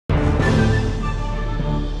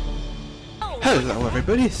Hello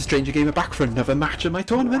everybody, it's Stranger Gamer back for another match of my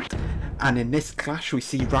tournament, and in this clash we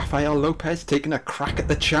see Rafael Lopez taking a crack at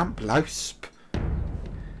the champ Lausp.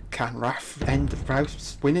 Can Raf end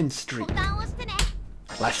Raf's winning streak?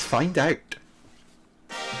 Let's find out.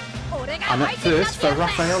 And at first for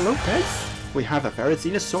Rafael Lopez, we have a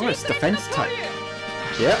Dinosaur defense type.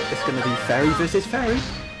 Yeah, it's going to be Fairy versus Fairy,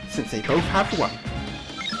 since they both have one.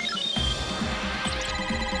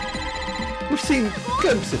 We've seen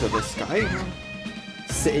glimpses of this guy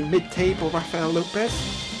sitting mid-table, Rafael Lopez.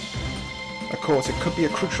 Of course, it could be a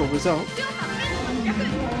crucial result.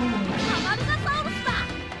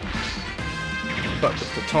 But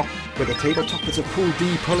with the tabletoppers of Pool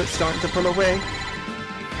D starting to pull away,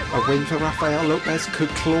 a win for Rafael Lopez could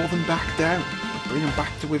claw them back down, bring them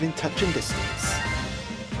back to within touching distance.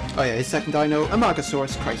 Oh yeah, his second dino, a Dinosaur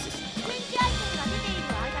Crisis.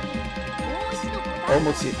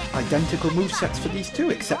 Almost identical movesets for these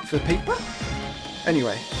two, except for paper.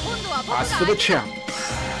 Anyway, as for the champ,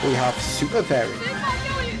 we have Super Fairy.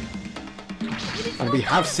 And we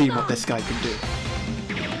have seen what this guy can do.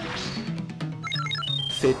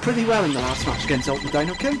 Fared pretty well in the last match against Ultimate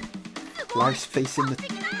Dino King. Lausp facing the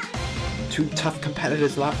two tough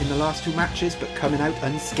competitors in the last two matches, but coming out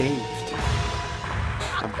unscathed.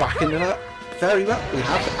 And backing it up very well, we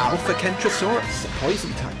have Alpha Kentrosaurus, a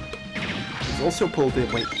poison type. He's also pulled their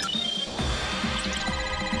weight.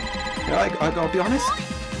 Yeah, I gotta be honest,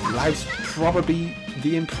 Lausp probably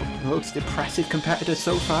the most impressive competitor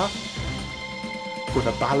so far, with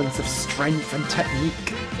a balance of strength and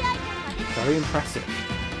technique. Very impressive.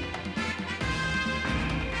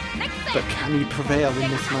 But can he prevail in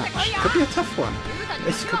this match? Could be a tough one.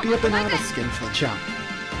 This could be a banana skin for the champ.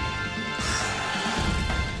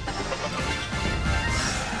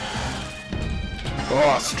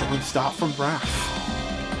 Oh, a strong start from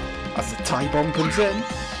Raf. As the tie bomb comes in.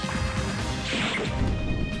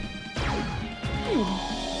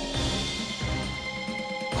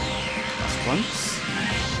 That's once.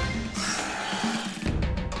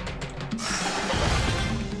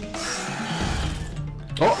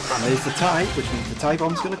 Oh, and there's the tie, which means the tie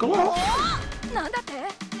bomb's going to go off.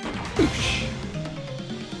 Oosh.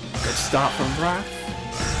 Good start from Raf.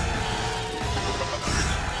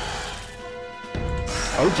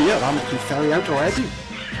 Oh dear, that might be Fairy out already.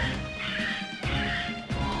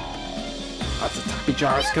 That's a Tappy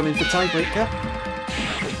Jar's coming for tiebreaker.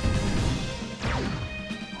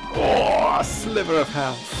 Oh, a sliver of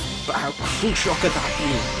health. But how crucial could that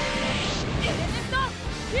be?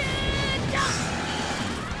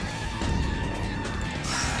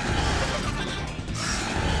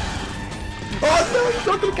 Oh no, he's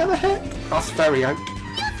not going to get a hit. That's Fairy out.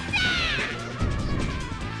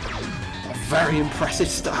 Very impressive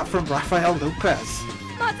start from Rafael Lopez.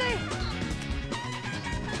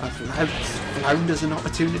 That flounders an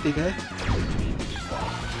opportunity there.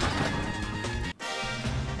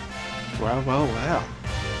 Well, well, well.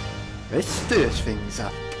 This stirs things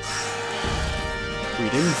up. We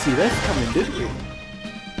didn't see this coming, did we?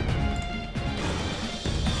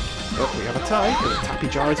 Oh, we have a tie. The Tappy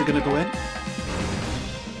Jars are going to go in.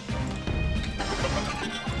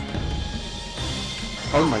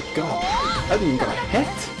 Oh my god. I didn't even get a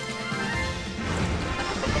hit.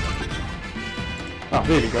 Oh,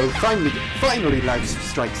 there we go. Finally Lausp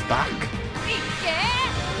strikes back.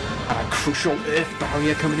 And a crucial earth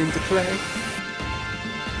barrier coming into play.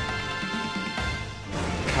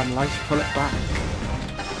 Can Lausp pull it back?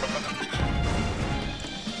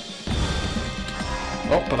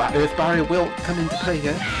 Oh, but that earth barrier will come into play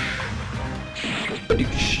here.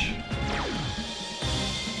 Badoosh.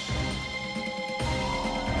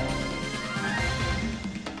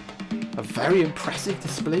 A very impressive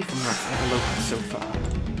display from Rafael Lopez so far.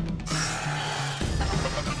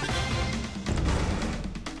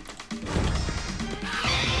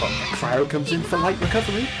 Oh, the crowd comes in for light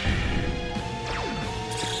recovery.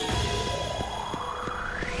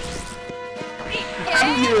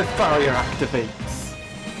 And the earth barrier activates.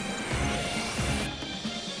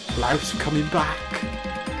 Lausp coming back.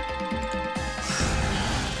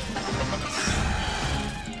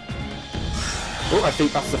 Oh, I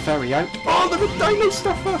think that's the Fairy out. Oh, the Dino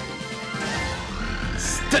Stuffer!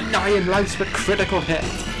 Denying Lausp a critical hit.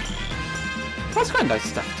 That's quite a nice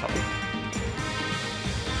stuff, Tommy.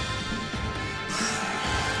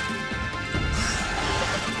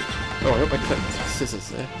 Oh, I hope I clipped the scissors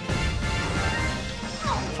there.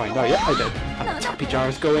 Fine, oh yeah, I did. And the Tappy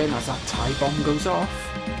Jars go in as that tie bomb goes off.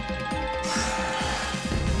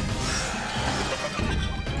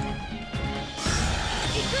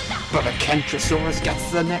 But the Kentrosaurus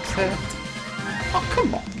gets the next hit. Oh,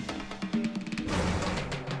 come on.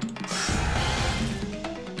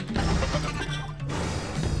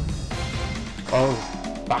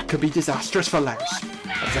 Uh-oh. That could be disastrous for Lausp,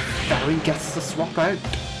 as the Fairy gets the swap out.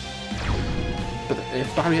 But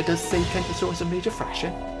if Barrier does save Dinosaur, it's a major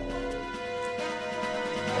fraction.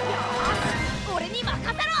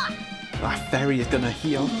 That Fairy is gonna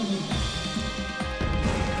heal.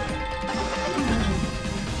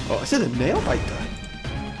 Oh, this is a nail biter.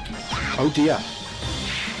 Oh dear.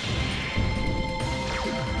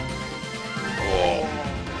 Oh.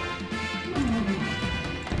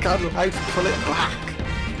 Can't know how to pull it back.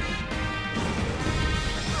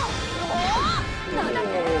 Oh.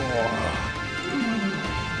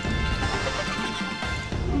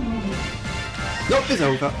 Nope, it's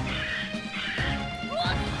over.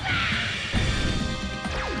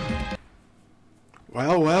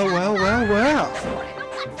 Well.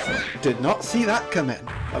 Did not see that coming.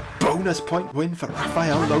 A bonus point win for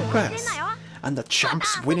Rafael Lopez. And the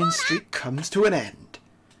champ's winning streak comes to an end.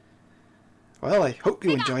 Well, I hope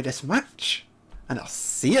you enjoyed this match. And I'll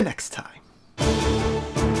see you next time.